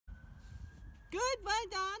Good, well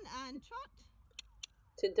done. And trot.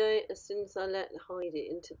 Today, as soon as I let Heidi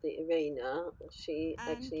into the arena, she And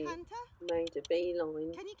actually canter. made a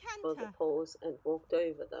beeline Can you for the canter? paws and walked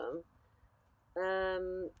over them.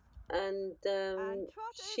 And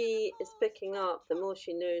Trot over the she is paws. picking Trot, up, the trot. more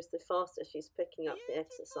she knows, the faster she's picking up the Beautiful. And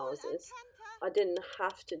exercises. canter. I didn't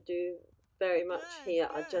have to do very much Good, here.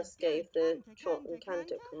 I good, just good. gave the Canter, trot and canter,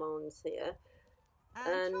 canter canter. commands here.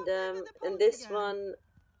 And And trot over the paws this again. one,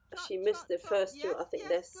 Trot, she missed trot, the trot. first two. Yes, I think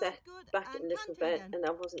they're yes, good, set good. back a And little canter bit again. and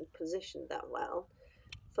I wasn't positioned that well.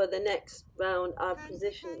 For the next round, I Canter,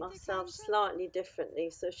 positioned canter, myself canter. slightly differently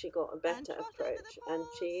so she got a And better trot over the approach and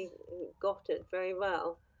she paws. got it very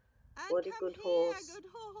well. And What a come good here, horse. good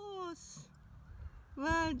horse.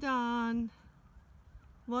 Well done.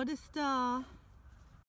 What a star.